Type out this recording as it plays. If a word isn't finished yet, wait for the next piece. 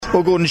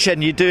Well, Gordon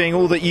Shedden, you're doing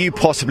all that you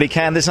possibly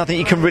can. There's nothing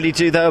you can really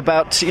do, though,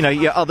 about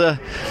your other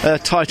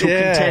title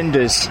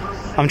contenders.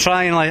 I'm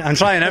trying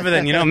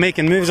everything,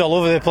 making moves all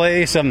over the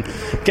place. I'm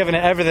giving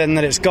it everything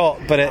that it's got,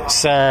 but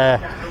it's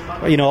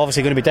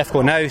obviously going to be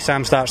difficult now.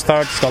 Sam starts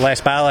third, he's got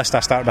less ballast. I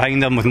start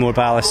behind him with more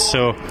ballast.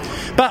 So,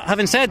 but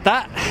having said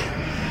that,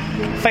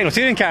 final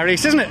touring car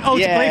race, isn't it? All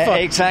to play for.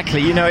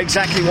 Exactly. You know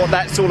exactly what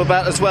that's all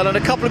about as well. And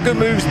a couple of good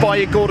moves by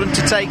you, Gordon,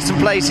 to take some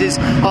places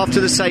after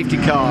the safety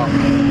car.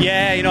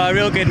 Yeah, a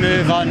real good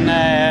move on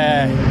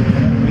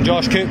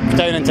Josh Cook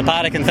down into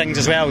Paddock and things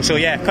as well. So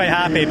yeah, quite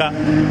happy, but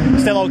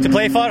still all to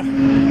play for.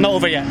 Not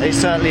over yet. It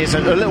certainly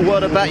isn't. A little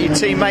word about your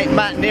teammate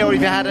Matt Neal. Have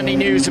you had any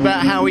news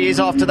about how he is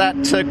after that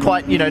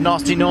quite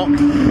nasty knock?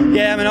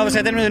 Yeah, obviously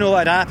I didn't really know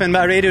what had happened,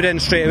 but I radioed in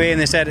straight away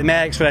and they said that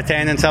medics were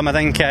attending to him. I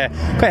think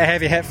quite a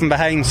heavy hit from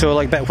behind, so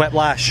like a bit of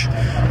whiplash.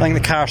 I think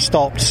the car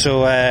stopped,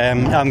 so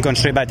I'm going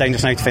straight back down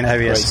just now to find out how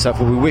he is. Great stuff.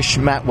 Well, we wish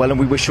Matt well, and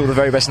we wish you all the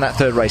very best in that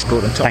third race,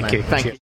 Gordon. Thank you.